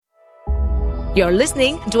You're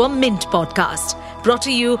listening to a Mint podcast brought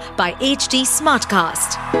to you by HT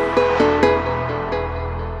Smartcast.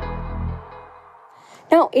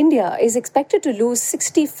 Now, India is expected to lose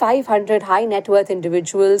 6,500 high net worth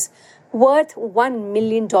individuals worth $1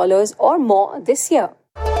 million or more this year.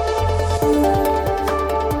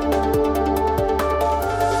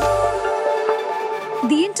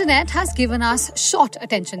 The internet has given us short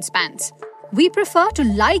attention spans. We prefer to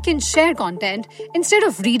like and share content instead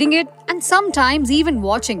of reading it and sometimes even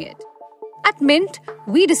watching it. At Mint,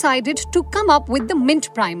 we decided to come up with the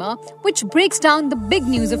Mint Primer, which breaks down the big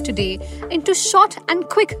news of today into short and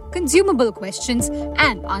quick consumable questions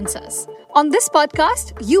and answers. On this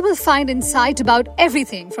podcast, you will find insight about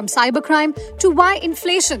everything from cybercrime to why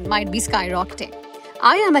inflation might be skyrocketing.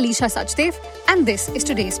 I am Alisha Sachdeva, and this is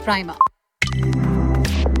today's Primer.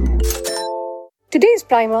 Today's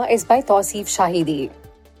Primer is by Tauseef Shahidi.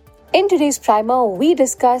 In today's Primer, we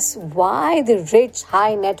discuss why the rich,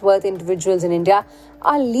 high net worth individuals in India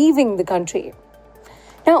are leaving the country.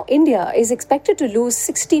 Now, India is expected to lose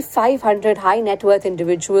 6,500 high net worth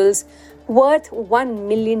individuals worth $1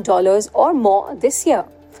 million or more this year.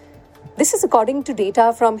 This is according to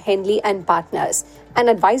data from Henley and Partners, an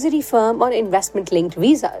advisory firm on investment-linked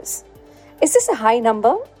visas. Is this a high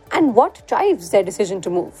number? And what drives their decision to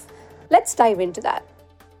move? Let's dive into that.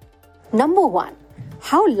 Number 1.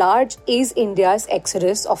 How large is India's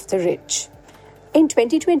exodus of the rich? In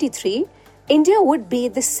 2023, India would be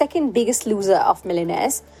the second biggest loser of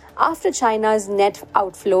millionaires after China's net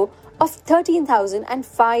outflow of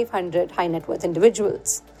 13,500 high net worth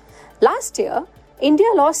individuals. Last year,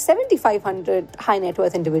 India lost 7,500 high net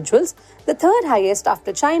worth individuals, the third highest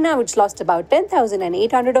after China, which lost about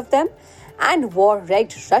 10,800 of them, and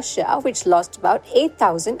war-wrecked Russia, which lost about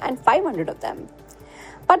 8,500 of them.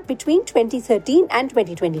 But between 2013 and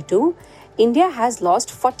 2022, India has lost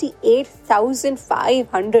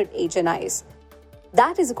 48,500 HNIs.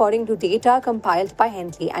 That is according to data compiled by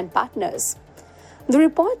Henley and Partners. The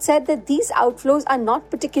report said that these outflows are not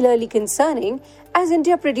particularly concerning as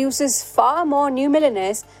India produces far more new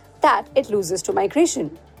millionaires that it loses to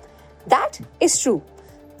migration. That is true.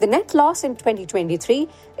 The net loss in 2023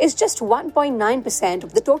 is just 1.9%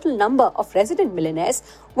 of the total number of resident millionaires,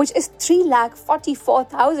 which is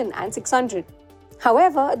 344,600.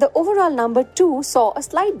 However, the overall number too saw a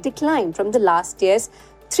slight decline from the last year's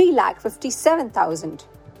 357,000.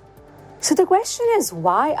 So the question is,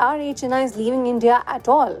 why are HNIs leaving India at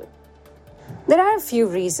all? There are a few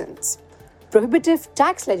reasons. Prohibitive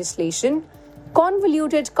tax legislation,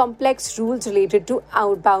 convoluted complex rules related to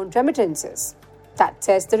outbound remittances. That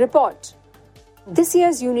says the report. This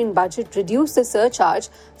year's union budget reduced the surcharge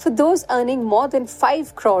for those earning more than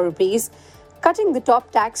 5 crore rupees, cutting the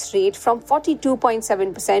top tax rate from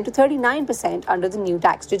 42.7% to 39% under the new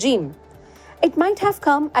tax regime. It might have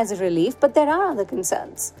come as a relief, but there are other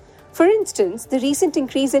concerns. For instance, the recent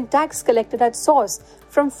increase in tax collected at source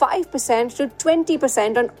from 5% to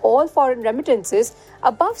 20% on all foreign remittances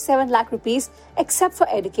above 7 lakh rupees except for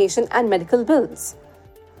education and medical bills.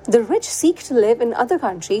 The rich seek to live in other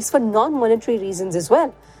countries for non-monetary reasons as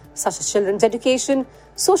well, such as children's education,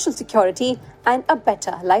 social security, and a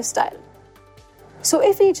better lifestyle. So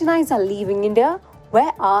if HNIs are leaving India,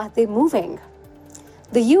 where are they moving?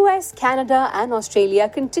 The US, Canada, and Australia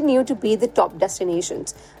continue to be the top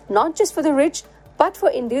destinations, not just for the rich, but for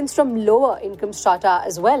Indians from lower income strata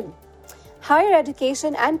as well. Higher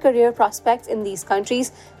education and career prospects in these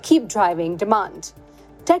countries keep driving demand.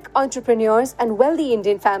 Tech entrepreneurs and wealthy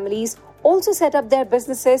Indian families also set up their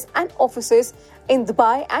businesses and offices in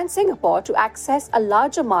Dubai and Singapore to access a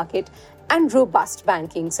larger market and robust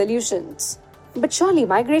banking solutions. But surely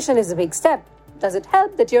migration is a big step. Does it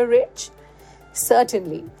help that you're rich?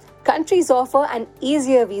 Certainly. Countries offer an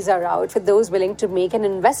easier visa route for those willing to make an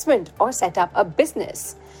investment or set up a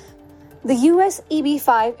business. The US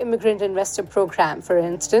EB-5 Immigrant Investor Program, for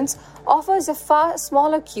instance, offers a far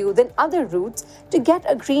smaller queue than other routes to get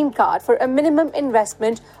a green card for a minimum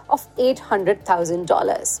investment of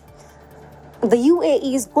 $800,000. The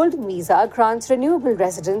UAE's Golden Visa grants renewable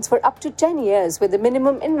residence for up to 10 years with a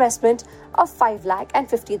minimum investment of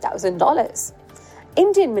 $550,000.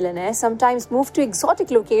 Indian millionaires sometimes move to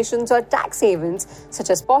exotic locations or tax havens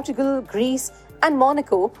such as Portugal, Greece, and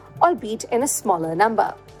Monaco, albeit in a smaller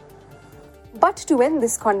number. But to end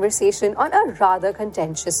this conversation on a rather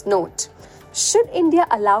contentious note, should India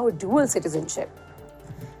allow dual citizenship?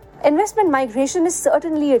 Investment migration is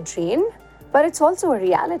certainly a drain, but it's also a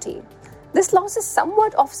reality. This loss is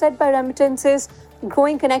somewhat offset by remittances,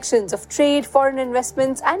 growing connections of trade, foreign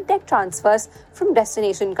investments, and tech transfers from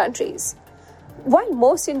destination countries. While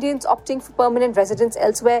most Indians opting for permanent residence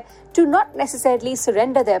elsewhere do not necessarily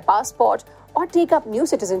surrender their passport or take up new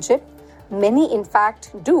citizenship, many in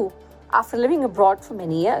fact do after living abroad for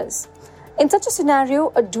many years. In such a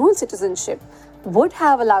scenario, a dual citizenship would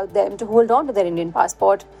have allowed them to hold on to their Indian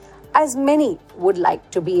passport, as many would like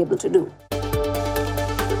to be able to do.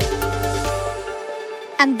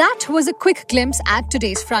 And that was a quick glimpse at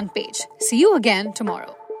today's front page. See you again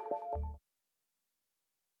tomorrow.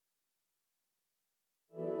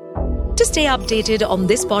 To stay updated on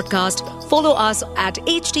this podcast, follow us at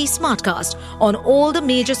HT Smartcast on all the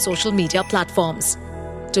major social media platforms.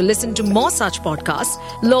 To listen to more such podcasts,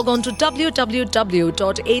 log on to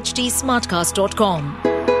www.htsmartcast.com.